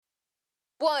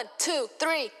1, 2,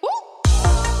 3, woo!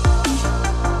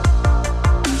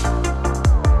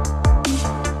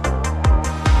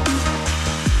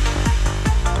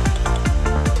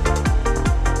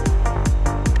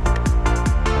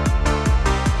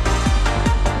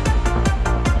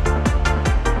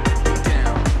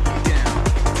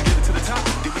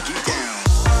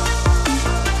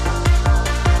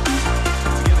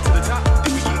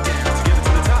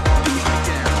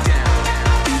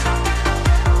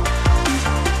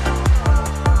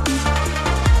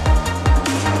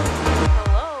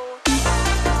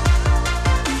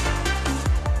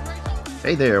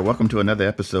 Hey there, welcome to another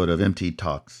episode of MT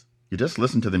Talks. You just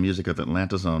listened to the music of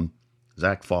Atlanta's own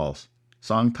Zach Falls,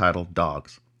 song titled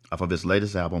Dogs, off of his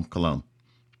latest album, Cologne.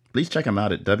 Please check him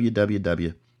out at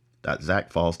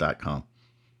www.zachfalls.com.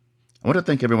 I want to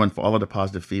thank everyone for all of the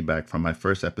positive feedback from my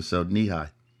first episode, Knee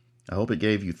High. I hope it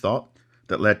gave you thought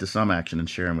that led to some action and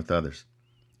sharing with others.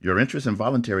 Your interest in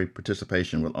voluntary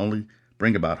participation will only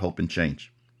bring about hope and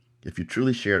change if you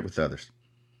truly share it with others.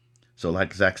 So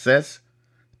like Zach says,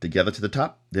 together to the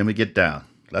top, then we get down.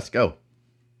 Let's go.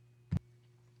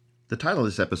 The title of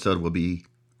this episode will be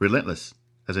Relentless,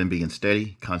 as in being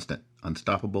steady, constant,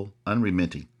 unstoppable,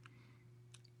 unremitting.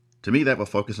 To me, that will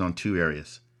focus on two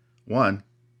areas. One,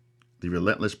 the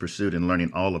relentless pursuit in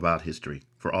learning all about history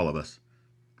for all of us.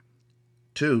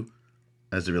 Two,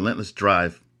 as the relentless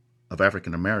drive of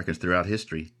African Americans throughout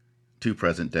history to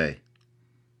present day.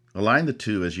 Align the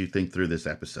two as you think through this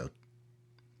episode.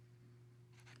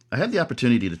 I had the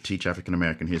opportunity to teach African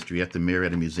American history at the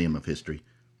Marietta Museum of History.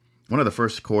 One of the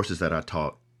first courses that I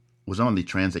taught was on the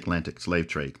transatlantic slave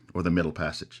trade, or the Middle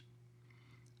Passage.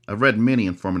 I've read many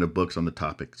informative books on the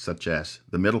topic, such as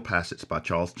The Middle Passage by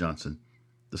Charles Johnson,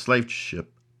 The Slave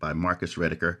Ship by Marcus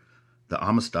Rediker, The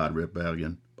Amistad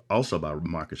Rebellion, also by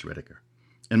Marcus Rediker,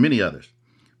 and many others.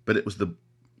 But it was the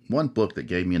one book that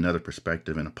gave me another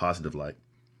perspective in a positive light,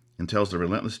 and tells the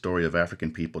relentless story of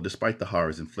African people despite the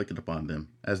horrors inflicted upon them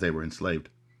as they were enslaved.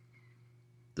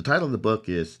 The title of the book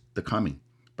is The Coming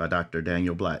by Dr.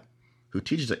 Daniel Black, who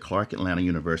teaches at Clark Atlanta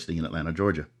University in Atlanta,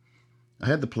 Georgia. I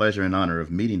had the pleasure and honor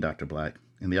of meeting Dr. Black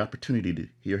and the opportunity to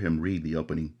hear him read the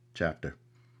opening chapter.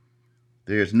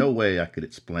 There is no way I could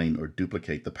explain or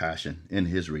duplicate the passion in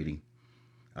his reading.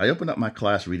 I opened up my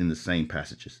class reading the same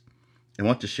passages and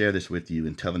want to share this with you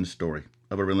in telling the story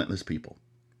of a relentless people.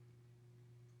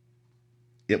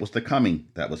 It Was the Coming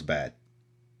That Was Bad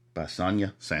by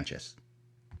Sonia Sanchez.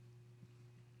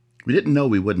 We didn't know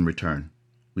we wouldn't return.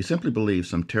 We simply believed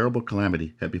some terrible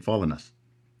calamity had befallen us,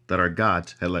 that our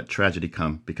gods had let tragedy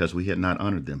come because we had not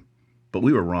honored them. But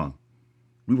we were wrong.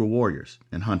 We were warriors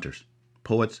and hunters,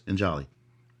 poets and jolly,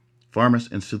 farmers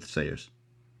and soothsayers.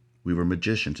 We were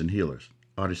magicians and healers,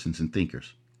 artisans and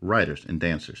thinkers, writers and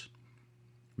dancers.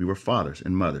 We were fathers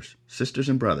and mothers, sisters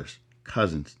and brothers,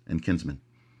 cousins and kinsmen.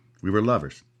 We were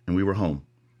lovers, and we were home.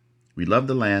 We loved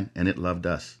the land, and it loved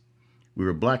us. We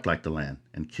were black like the land,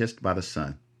 and kissed by the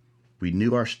sun. We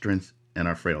knew our strengths and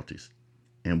our frailties,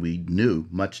 and we knew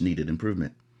much needed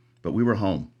improvement. But we were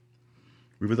home.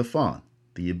 We were the Fawn,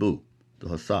 the Ibu, the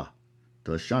Hossa,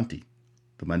 the Ashanti,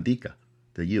 the Mandika,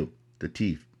 the Yu, the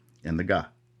Tiv, and the Ga.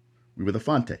 We were the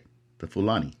Fante, the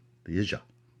Fulani, the Ija,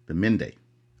 the Mende,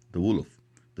 the Wolof,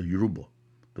 the Yoruba,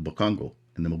 the Bakongo,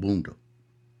 and the Mabundo.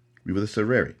 We were the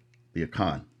Sereri, the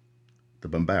Akan, the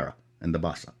Bambara, and the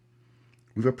Bassa.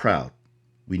 We were proud.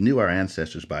 We knew our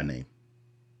ancestors by name.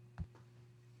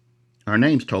 Our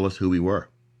names told us who we were.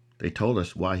 They told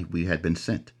us why we had been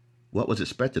sent, what was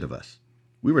expected of us.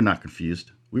 We were not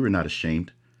confused. We were not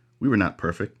ashamed. We were not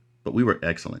perfect, but we were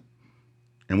excellent.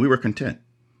 And we were content.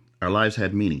 Our lives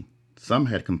had meaning. Some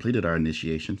had completed our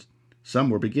initiations. Some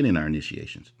were beginning our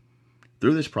initiations.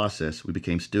 Through this process, we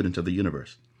became students of the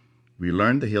universe. We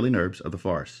learned the healing herbs of the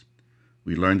forest.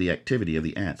 We learned the activity of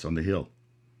the ants on the hill.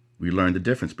 We learned the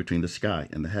difference between the sky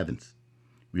and the heavens.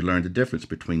 We learned the difference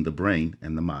between the brain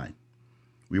and the mind.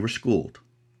 We were schooled.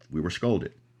 We were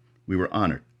scolded. We were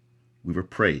honored. We were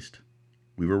praised.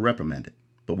 We were reprimanded.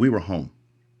 But we were home.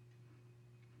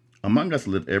 Among us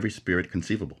lived every spirit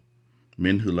conceivable.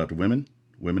 Men who loved women,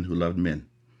 women who loved men,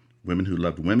 women who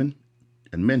loved women,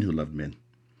 and men who loved men.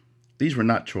 These were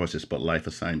not choices, but life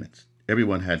assignments.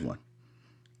 Everyone had one.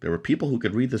 There were people who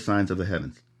could read the signs of the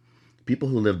heavens, people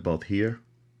who lived both here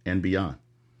and beyond,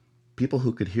 people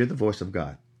who could hear the voice of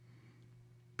God,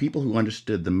 people who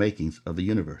understood the makings of the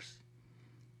universe,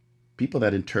 people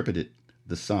that interpreted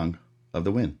the song of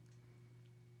the wind,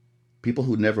 people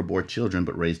who never bore children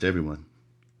but raised everyone,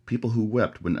 people who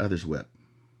wept when others wept,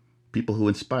 people who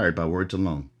inspired by words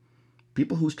alone,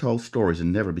 people who told stories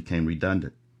and never became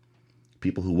redundant,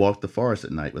 people who walked the forest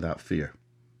at night without fear,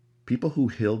 people who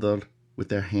healed with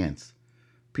their hands,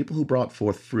 people who brought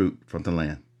forth fruit from the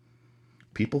land,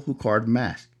 people who carved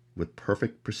masks with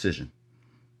perfect precision,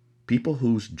 people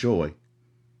whose joy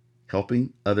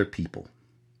helping other people,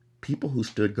 people who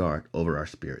stood guard over our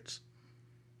spirits.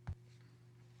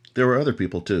 There were other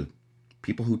people too,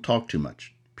 people who talked too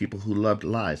much, people who loved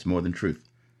lies more than truth,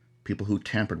 people who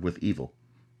tampered with evil,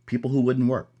 people who wouldn't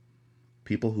work,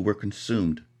 people who were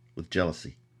consumed with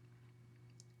jealousy,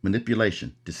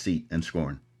 manipulation, deceit, and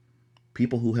scorn,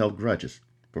 people who held grudges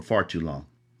for far too long,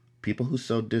 people who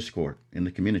sowed discord in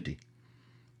the community,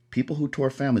 people who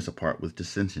tore families apart with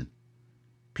dissension,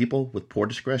 people with poor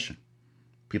discretion,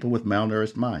 people with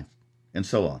malnourished minds, and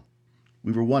so on.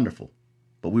 We were wonderful,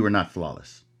 but we were not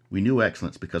flawless. We knew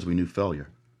excellence because we knew failure.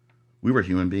 We were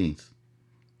human beings.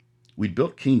 We'd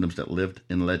built kingdoms that lived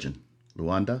in legend.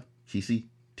 Luanda, Kisi,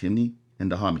 Timni,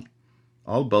 and Dahomey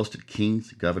all boasted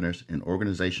kings, governors, and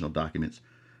organizational documents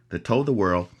that told the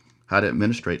world how to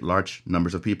administrate large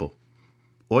numbers of people.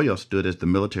 Oyo stood as the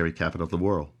military capital of the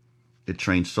world. It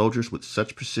trained soldiers with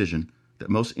such precision that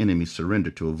most enemies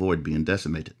surrendered to avoid being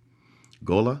decimated.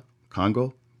 Gola,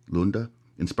 Congo, Lunda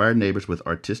inspired neighbors with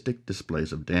artistic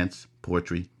displays of dance,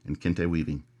 poetry, and kente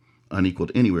weaving,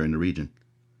 unequaled anywhere in the region.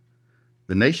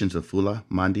 The nations of Fula,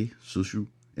 Mandi, Sushu,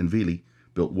 and Vili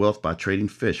built wealth by trading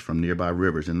fish from nearby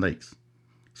rivers and lakes.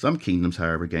 Some kingdoms,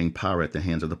 however, gained power at the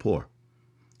hands of the poor.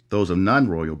 Those of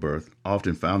non-royal birth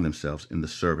often found themselves in the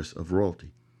service of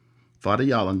royalty. Fada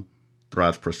Yalan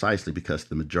thrives precisely because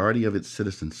the majority of its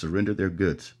citizens surrendered their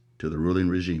goods to the ruling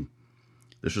regime.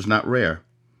 This was not rare.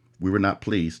 We were not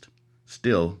pleased.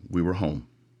 Still, we were home.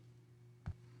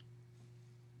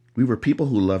 We were people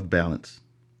who loved balance.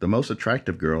 The most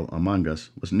attractive girl among us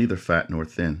was neither fat nor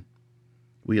thin.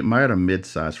 We admired a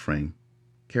mid-sized frame,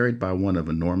 carried by one of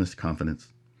enormous confidence.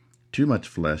 Too much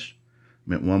flesh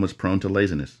meant one was prone to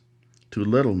laziness. Too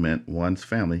little meant one's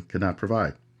family could not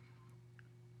provide.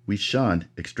 We shunned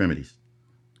extremities.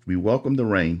 We welcomed the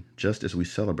rain just as we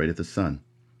celebrated the sun.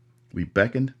 We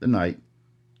beckoned the night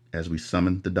as we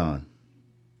summoned the dawn.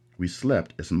 We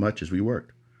slept as much as we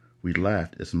worked. We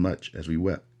laughed as much as we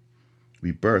wept.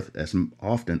 We birthed as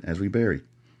often as we buried.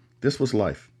 This was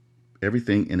life,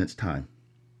 everything in its time.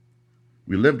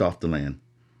 We lived off the land.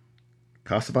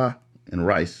 Cassava and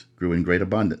rice grew in great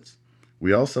abundance.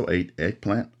 We also ate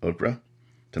eggplant, okra,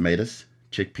 tomatoes,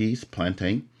 chickpeas,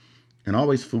 plantain, and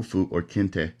always fufu or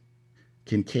kinke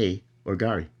or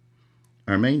gari.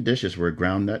 Our main dishes were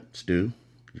groundnut stew,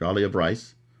 jolly of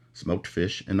rice, smoked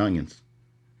fish, and onions,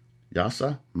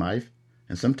 yassa, maive,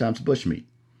 and sometimes bushmeat.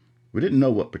 We didn't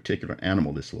know what particular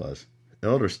animal this was.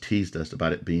 Elders teased us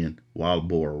about it being wild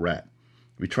boar or rat.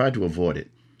 We tried to avoid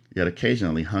it, yet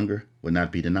occasionally hunger would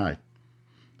not be denied.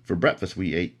 For breakfast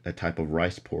we ate a type of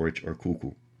rice porridge or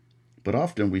kuku, but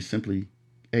often we simply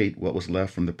ate what was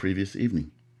left from the previous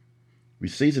evening. We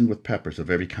seasoned with peppers of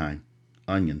every kind,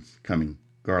 onions, cumin,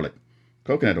 garlic,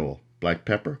 coconut oil, black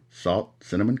pepper, salt,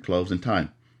 cinnamon, cloves, and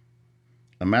thyme.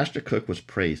 A master cook was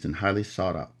praised and highly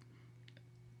sought out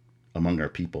among our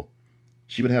people.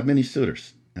 She would have many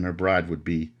suitors, and her bride would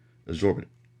be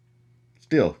exorbitant.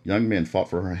 Still, young men fought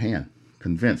for her hand,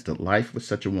 convinced that life with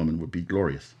such a woman would be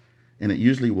glorious, and it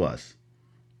usually was,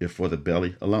 if for the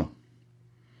belly alone.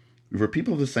 We were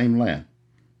people of the same land,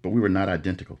 but we were not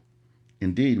identical.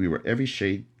 Indeed, we were every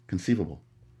shade conceivable.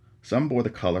 Some bore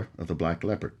the color of the black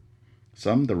leopard,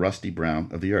 some the rusty brown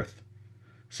of the earth.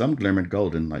 Some glimmered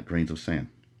golden like grains of sand.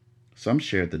 Some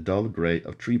shared the dull gray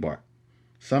of tree bark.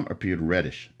 Some appeared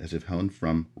reddish, as if hewn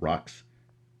from rocks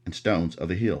and stones of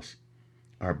the hills.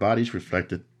 Our bodies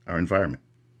reflected our environment.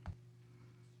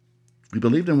 We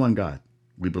believed in one God.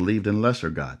 We believed in lesser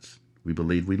gods. We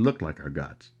believed we looked like our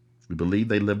gods. We believed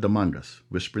they lived among us,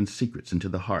 whispering secrets into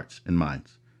the hearts and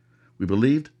minds. We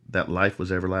believed that life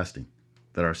was everlasting,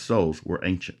 that our souls were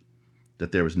ancient,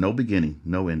 that there was no beginning,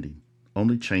 no ending,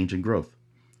 only change and growth,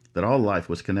 that all life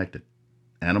was connected.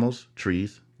 Animals,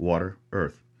 trees, water,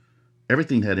 earth.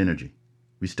 Everything had energy.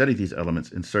 We studied these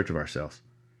elements in search of ourselves.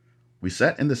 We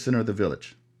sat in the center of the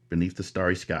village, beneath the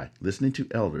starry sky, listening to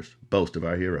elders boast of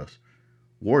our heroes.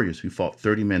 Warriors who fought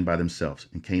 30 men by themselves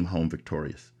and came home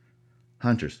victorious.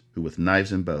 Hunters who with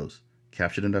knives and bows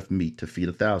captured enough meat to feed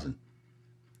 1,000.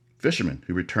 Fishermen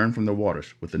who returned from the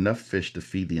waters with enough fish to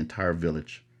feed the entire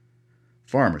village.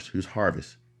 Farmers whose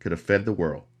harvest could have fed the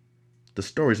world. The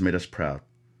stories made us proud.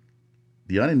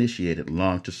 The uninitiated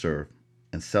longed to serve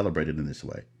and celebrated in this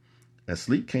way. As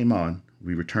sleep came on,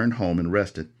 we returned home and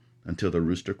rested until the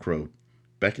rooster crowed,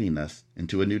 beckoning us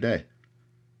into a new day.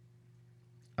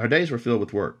 Our days were filled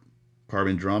with work,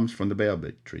 carving drums from the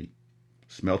baobab tree,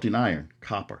 smelting iron,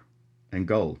 copper, and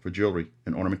gold for jewelry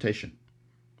and ornamentation,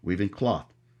 weaving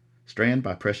cloth, strand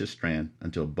by precious strand,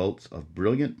 until bolts of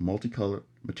brilliant multicolored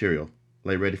material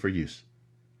lay ready for use,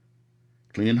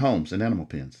 cleaning homes and animal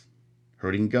pens,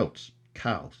 herding goats,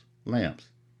 cows, lambs,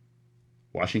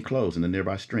 washing clothes in the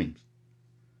nearby streams,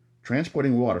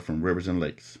 transporting water from rivers and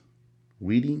lakes,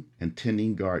 weeding and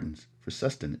tending gardens for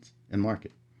sustenance and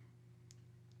market,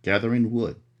 gathering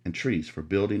wood and trees for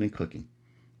building and cooking,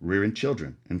 rearing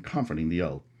children and comforting the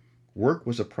old. Work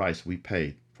was a price we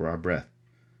paid for our breath.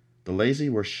 The lazy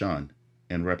were shunned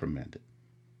and reprimanded.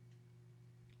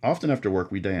 Often after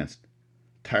work we danced.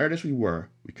 Tired as we were,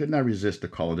 we could not resist the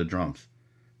call of the drums.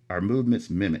 Our movements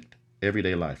mimicked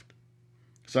everyday life.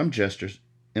 Some gestures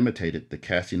imitated the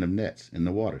casting of nets in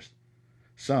the waters,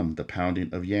 some the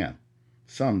pounding of yam,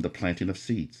 some the planting of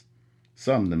seeds,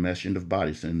 some the meshing of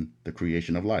bodies in the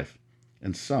creation of life,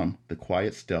 and some the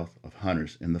quiet stealth of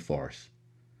hunters in the forest.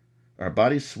 Our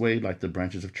bodies swayed like the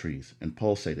branches of trees and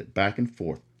pulsated back and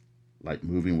forth like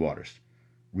moving waters.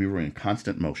 We were in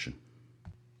constant motion.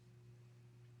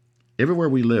 Everywhere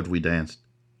we lived, we danced.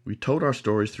 We told our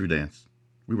stories through dance.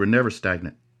 We were never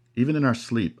stagnant. Even in our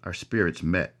sleep, our spirits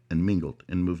met and mingled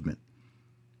in movement.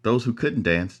 Those who couldn't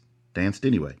dance, danced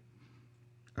anyway.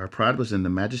 Our pride was in the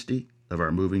majesty of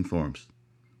our moving forms.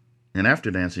 And after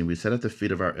dancing, we sat at the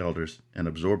feet of our elders and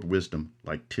absorbed wisdom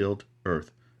like tilled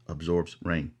earth absorbs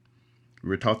rain. We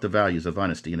were taught the values of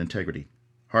honesty and integrity,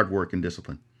 hard work and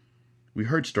discipline. We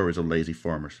heard stories of lazy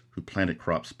farmers who planted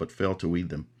crops but failed to weed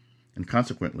them, and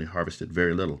consequently harvested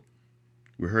very little.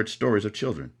 We heard stories of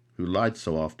children who lied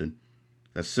so often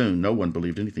that soon no one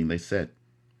believed anything they said.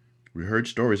 We heard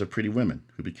stories of pretty women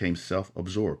who became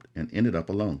self-absorbed and ended up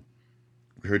alone.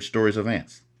 We heard stories of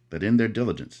ants that in their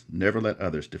diligence never let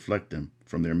others deflect them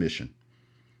from their mission.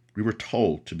 We were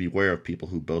told to beware of people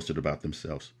who boasted about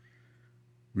themselves.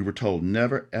 We were told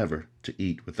never ever to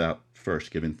eat without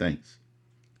first giving thanks.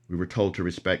 We were told to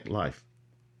respect life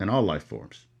and all life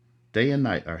forms. Day and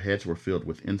night our heads were filled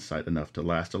with insight enough to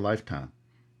last a lifetime.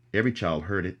 Every child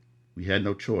heard it. We had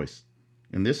no choice.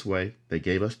 In this way, they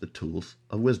gave us the tools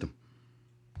of wisdom.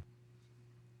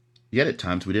 Yet at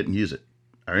times we didn't use it.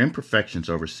 Our imperfections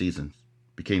over seasons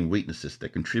became weaknesses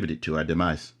that contributed to our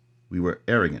demise. We were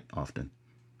arrogant often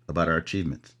about our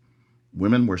achievements.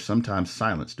 Women were sometimes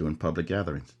silenced during public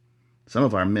gatherings. Some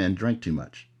of our men drank too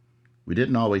much. We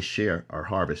didn't always share our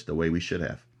harvest the way we should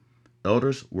have.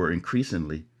 Elders were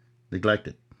increasingly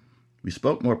neglected. We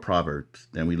spoke more proverbs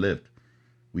than we lived.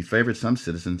 We favored some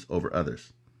citizens over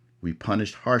others. We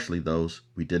punished harshly those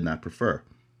we did not prefer.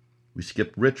 We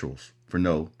skipped rituals for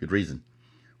no good reason.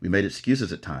 We made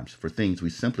excuses at times for things we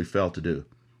simply failed to do.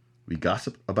 We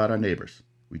gossiped about our neighbors.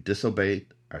 We disobeyed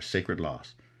our sacred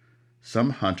laws.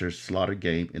 Some hunters slaughtered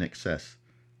game in excess,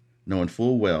 knowing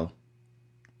full well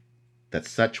that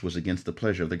such was against the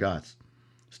pleasure of the gods.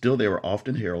 Still, they were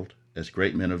often heralded as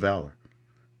great men of valor.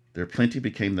 Their plenty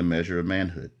became the measure of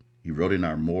manhood, eroding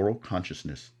our moral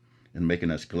consciousness and making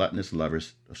us gluttonous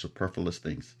lovers of superfluous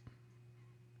things.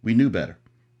 We knew better.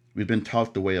 We'd been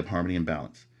taught the way of harmony and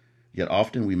balance. Yet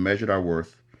often we measured our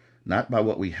worth not by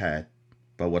what we had,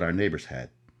 but what our neighbors had.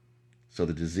 So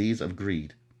the disease of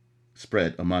greed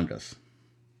spread among us.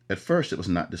 At first it was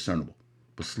not discernible,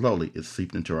 but slowly it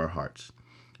seeped into our hearts,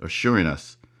 assuring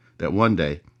us that one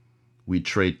day we'd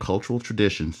trade cultural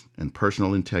traditions and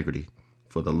personal integrity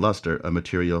for the luster of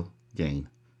material gain.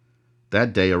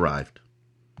 That day arrived.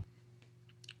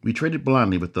 We traded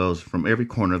blindly with those from every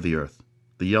corner of the earth,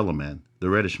 the yellow man, the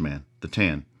reddish man, the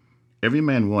tan. Every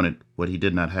man wanted what he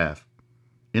did not have.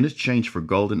 In exchange for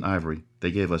gold and ivory,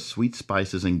 they gave us sweet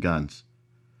spices and guns.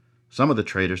 Some of the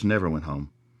traders never went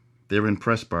home. They were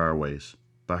impressed by our ways,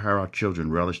 by how our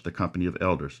children relished the company of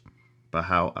elders, by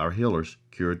how our healers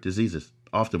cured diseases,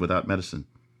 often without medicine.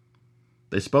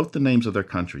 They spoke the names of their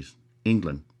countries: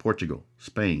 England, Portugal,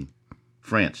 Spain,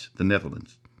 France, the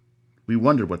Netherlands. We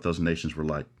wondered what those nations were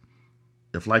like.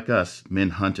 If, like us,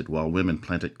 men hunted while women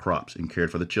planted crops and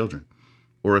cared for the children,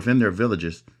 or if in their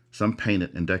villages some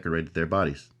painted and decorated their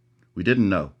bodies. We didn't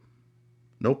know.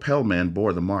 No pale man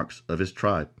bore the marks of his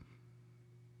tribe.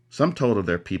 Some told of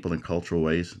their people and cultural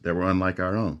ways that were unlike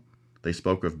our own. They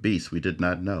spoke of beasts we did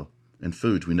not know and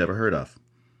foods we never heard of.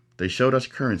 They showed us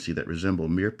currency that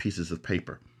resembled mere pieces of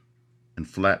paper and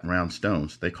flat, round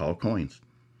stones they called coins.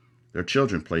 Their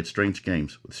children played strange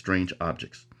games with strange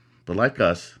objects, but like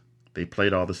us, they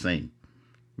played all the same.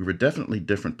 We were definitely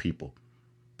different people,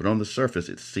 but on the surface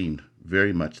it seemed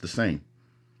very much the same.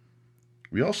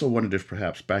 We also wondered if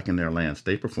perhaps back in their lands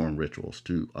they performed rituals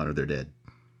to honor their dead.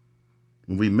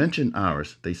 When we mentioned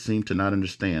ours, they seemed to not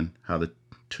understand how the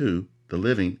two, the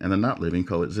living and the not living,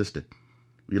 coexisted.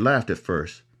 We laughed at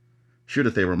first, sure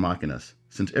that they were mocking us,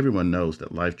 since everyone knows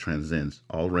that life transcends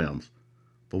all realms.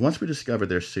 But once we discovered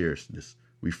their seriousness,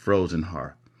 we froze in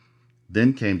horror.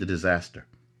 Then came the disaster.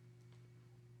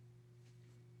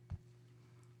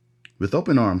 With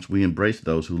open arms, we embraced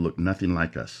those who looked nothing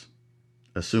like us,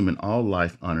 assuming all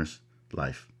life honors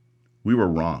life. We were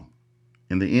wrong.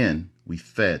 In the end, we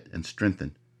fed and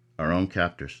strengthened our own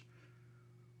captors.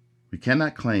 We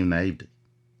cannot claim naivety.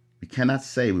 We cannot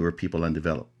say we were people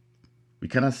undeveloped. We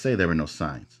cannot say there were no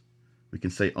signs. We can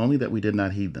say only that we did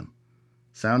not heed them.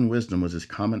 Sound wisdom was as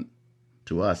common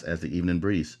to us as the evening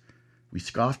breeze. We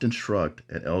scoffed and shrugged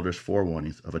at elders'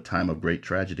 forewarnings of a time of great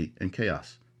tragedy and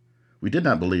chaos. We did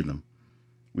not believe them.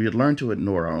 We had learned to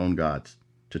ignore our own gods,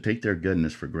 to take their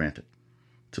goodness for granted,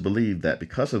 to believe that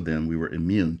because of them we were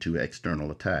immune to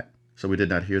external attack, so we did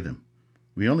not hear them.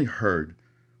 We only heard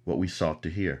what we sought to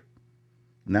hear.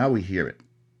 Now we hear it.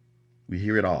 We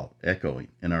hear it all, echoing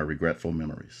in our regretful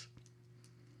memories.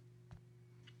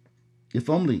 If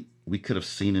only we could have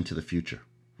seen into the future,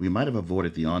 we might have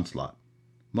avoided the onslaught.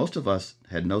 Most of us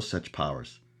had no such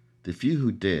powers. The few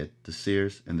who did, the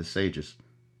seers and the sages,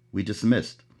 we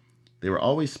dismissed. They were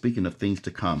always speaking of things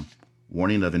to come,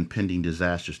 warning of impending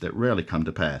disasters that rarely come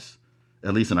to pass,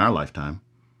 at least in our lifetime.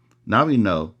 Now we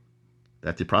know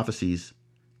that the prophecies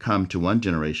come to one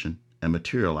generation and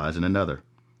materialize in another.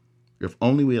 If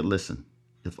only we had listened.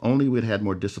 If only we had had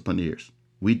more disciplined ears.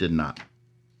 We did not.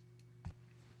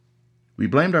 We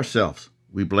blamed ourselves.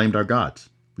 We blamed our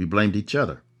gods. We blamed each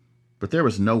other. But there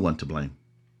was no one to blame.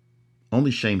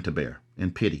 Only shame to bear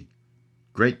and pity,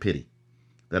 great pity,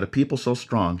 that a people so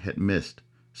strong had missed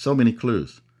so many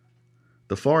clues.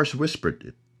 The forest whispered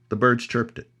it, the birds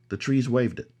chirped it, the trees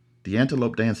waved it, the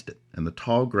antelope danced it, and the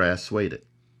tall grass swayed it.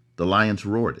 The lions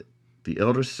roared it. The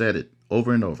elders said it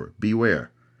over and over. Beware.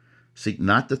 Seek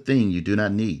not the thing you do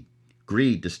not need.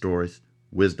 Greed destroys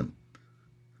wisdom.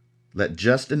 Let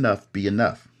just enough be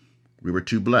enough. We were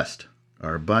too blessed.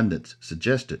 Our abundance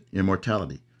suggested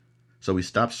immortality. So we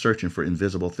stopped searching for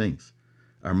invisible things.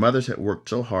 Our mothers had worked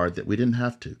so hard that we didn't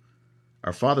have to.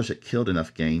 Our fathers had killed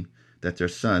enough game that their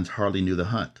sons hardly knew the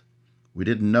hunt. We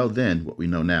didn't know then what we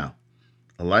know now.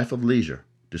 A life of leisure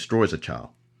destroys a child.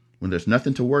 When there's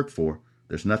nothing to work for,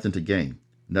 there's nothing to gain,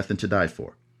 nothing to die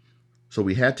for. So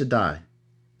we had to die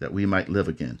that we might live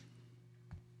again.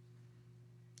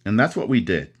 And that's what we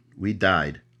did. We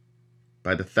died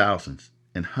by the thousands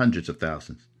and hundreds of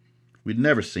thousands. We'd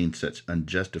never seen such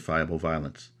unjustifiable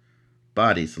violence.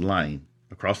 Bodies lying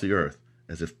across the earth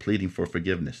as if pleading for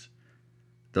forgiveness.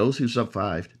 Those who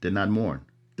survived did not mourn.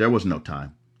 There was no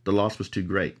time. The loss was too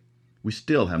great. We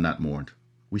still have not mourned.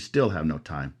 We still have no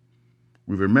time.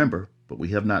 We remember, but we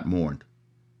have not mourned.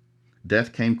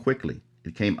 Death came quickly.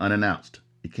 It came unannounced.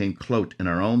 It came cloaked in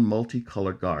our own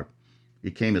multicolored garb.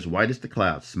 It came as white as the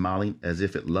clouds, smiling as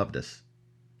if it loved us.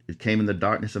 It came in the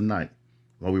darkness of night,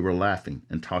 while we were laughing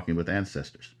and talking with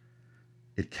ancestors.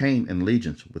 It came in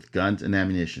legions with guns and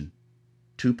ammunition,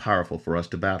 too powerful for us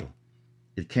to battle.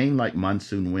 It came like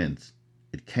monsoon winds.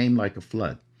 It came like a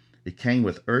flood. It came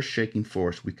with earth-shaking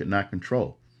force we could not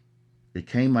control. It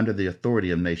came under the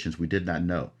authority of nations we did not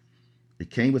know.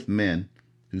 It came with men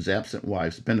whose absent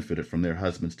wives benefited from their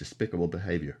husbands' despicable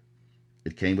behavior.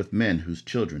 It came with men whose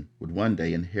children would one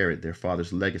day inherit their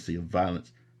father's legacy of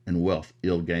violence and wealth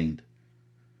ill-gained.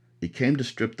 It came to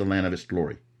strip the land of its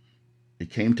glory. It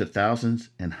came to thousands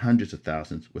and hundreds of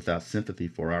thousands without sympathy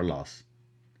for our loss.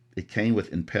 It came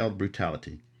with impelled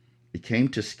brutality. It came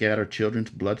to scatter children's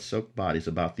blood-soaked bodies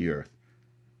about the earth,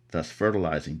 thus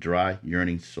fertilizing dry,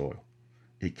 yearning soil.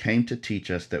 It came to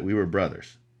teach us that we were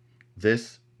brothers.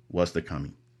 This was the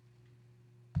coming.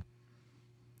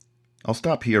 I'll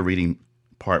stop here reading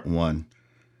part 1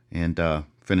 and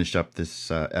finish up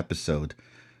this episode.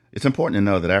 It's important to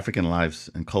know that African lives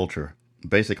and culture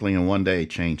basically in one day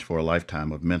changed for a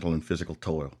lifetime of mental and physical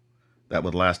toil that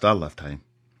would last our lifetime.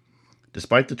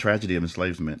 Despite the tragedy of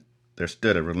enslavement, there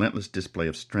stood a relentless display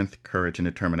of strength, courage, and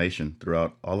determination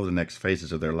throughout all of the next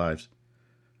phases of their lives.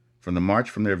 From the march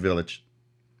from their village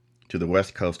to the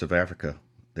west coast of Africa,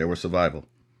 there was survival.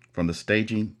 From the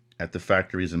staging at the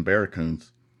factories and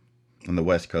barracoons on the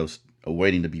west coast,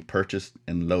 awaiting to be purchased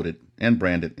and loaded and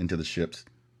branded into the ships,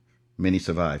 many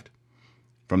survived.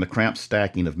 From the cramped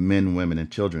stacking of men, women,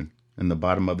 and children in the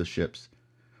bottom of the ships,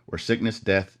 where sickness,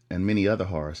 death, and many other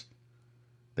horrors,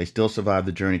 they still survived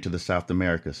the journey to the South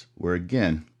Americas, where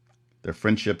again, their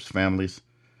friendships, families,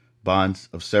 bonds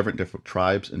of several different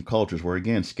tribes and cultures were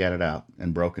again scattered out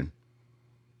and broken.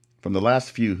 From the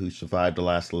last few who survived the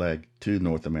last leg to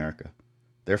North America,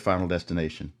 their final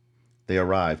destination, they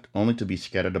arrived only to be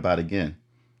scattered about again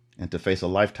and to face a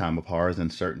lifetime of horrors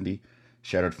and uncertainty,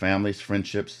 shattered families,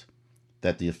 friendships,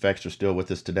 that the effects are still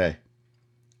with us today.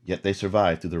 Yet they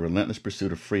survived through the relentless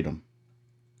pursuit of freedom,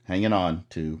 hanging on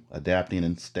to, adapting,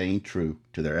 and staying true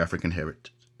to their African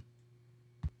heritage.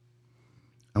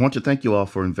 I want to thank you all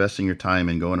for investing your time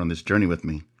and going on this journey with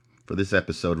me for this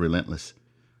episode, Relentless.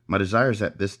 My desire is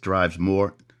that this drives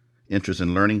more interest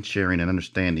in learning, sharing, and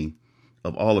understanding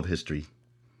of all of history.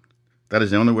 That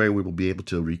is the only way we will be able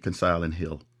to reconcile and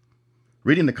heal.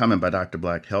 Reading the comment by Dr.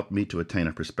 Black helped me to attain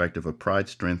a perspective of pride,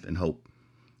 strength, and hope,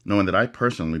 knowing that I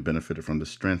personally benefited from the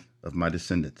strength of my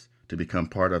descendants to become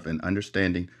part of an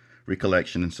understanding,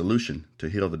 recollection, and solution to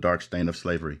heal the dark stain of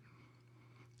slavery.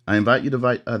 I invite you to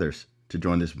invite others to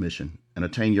join this mission and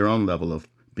attain your own level of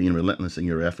being relentless in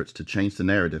your efforts to change the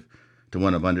narrative to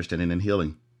one of understanding and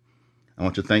healing. I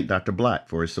want to thank Dr. Black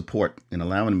for his support in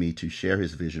allowing me to share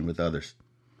his vision with others.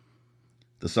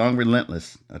 The song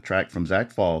Relentless, a track from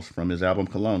Zach Falls from his album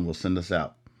Cologne, will send us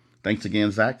out. Thanks again,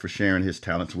 Zach, for sharing his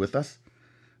talents with us.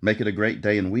 Make it a great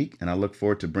day and week, and I look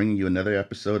forward to bringing you another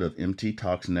episode of MT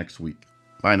Talks next week.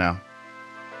 Bye now.